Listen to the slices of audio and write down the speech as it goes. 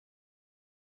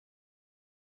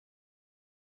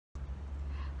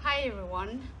Hi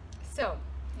everyone. So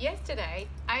yesterday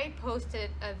I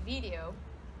posted a video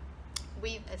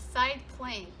with a side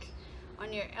plank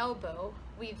on your elbow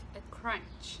with a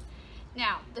crunch.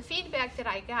 Now the feedback that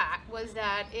I got was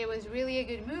that it was really a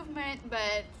good movement,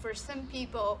 but for some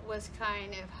people it was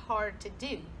kind of hard to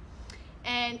do.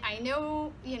 And I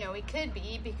know, it could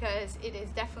be because it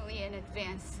is definitely an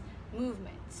advanced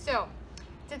movement. So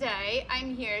today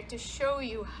I'm here to show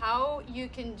you how you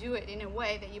can do it in a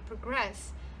way that you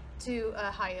progress to a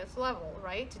highest level,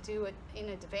 right? To do it in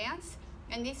advance,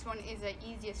 and this one is the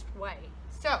easiest way.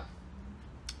 So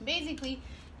basically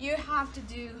you have to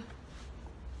do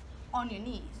on your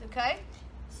knees, okay?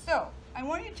 So I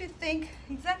want you to think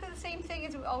exactly the same thing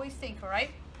as we always think, all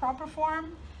right? Proper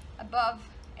form above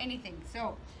anything.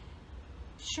 So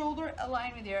shoulder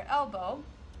aligned with your elbow,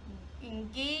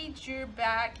 engage your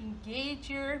back, engage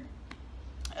your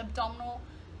abdominal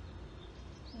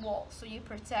wall so you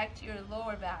protect your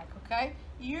lower back, okay?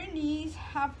 Your knees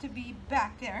have to be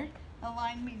back there,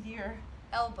 aligned with your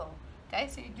elbow, okay?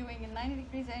 So you're doing a 90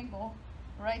 degrees angle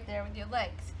right there with your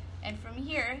legs. And from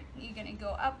here, you're gonna go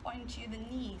up onto the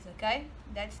knees, okay?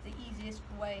 That's the easiest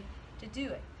way to do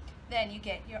it. Then you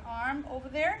get your arm over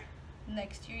there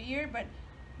next to your ear, but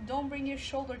don't bring your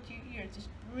shoulder to your ears. Just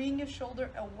bring your shoulder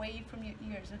away from your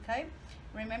ears, okay?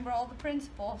 Remember all the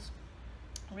principles.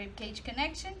 Rib cage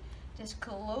connection, just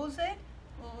close it,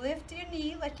 lift your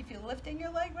knee, like if you're lifting your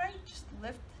leg, right? Just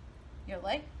lift your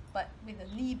leg, but with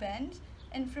a knee bend.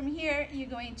 And from here, you're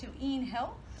going to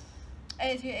inhale.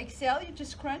 As you exhale, you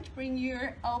just crunch, bring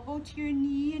your elbow to your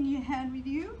knee and your hand with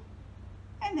you,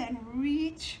 and then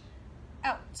reach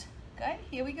out, okay?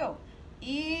 Here we go.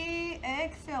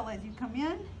 Exhale as you come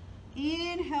in,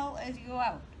 inhale as you go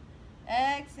out,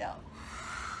 exhale,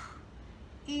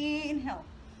 inhale,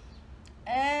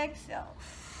 exhale,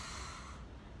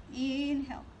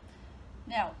 inhale.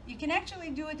 Now you can actually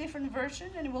do a different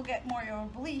version and it will get more your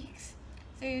obliques.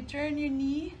 So you turn your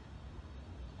knee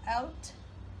out,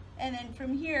 and then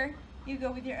from here you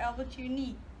go with your elbow to your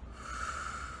knee.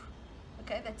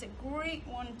 Okay, that's a great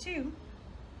one too.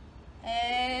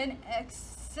 And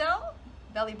exhale,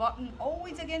 belly button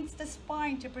always against the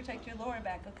spine to protect your lower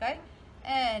back, okay?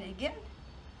 And again,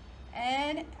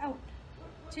 and out.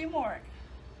 Two more,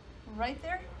 right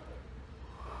there.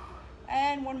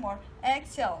 And one more,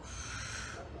 exhale,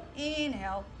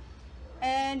 inhale,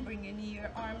 and bring your knee,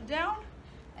 your arm down,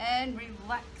 and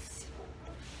relax.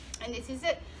 And this is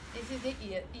it. This is the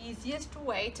easiest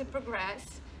way to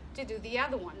progress to do the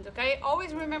other ones, okay?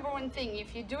 Always remember one thing.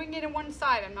 If you're doing it on one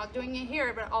side, I'm not doing it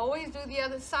here, but always do the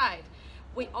other side.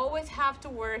 We always have to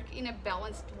work in a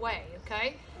balanced way,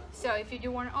 okay? So if you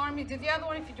do one arm, you do the other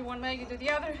one. If you do one leg, you do the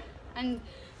other. And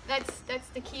that's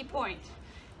the key point.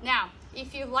 Now,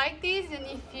 if you like these and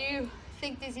if you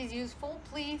think this is useful,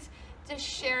 please just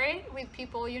share it with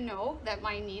people you know that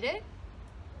might need it.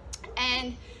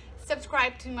 And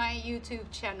subscribe to my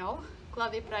YouTube channel,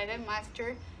 Claudia Pereira,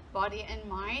 Master Body and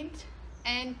Mind.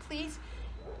 And please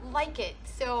like it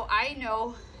so I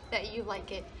know that you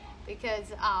like it,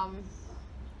 because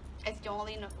it's the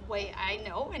only way I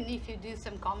know. And if you do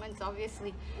some comments,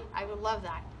 obviously I would love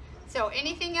that. So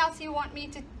anything else you want me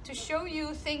to show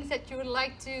you, things that you would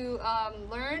like to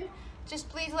learn, just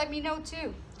please let me know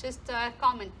too. Just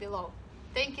comment below.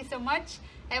 Thank you so much.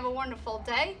 Have a wonderful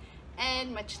day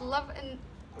and much love and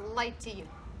light to you.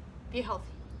 Be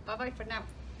healthy. Bye bye for now.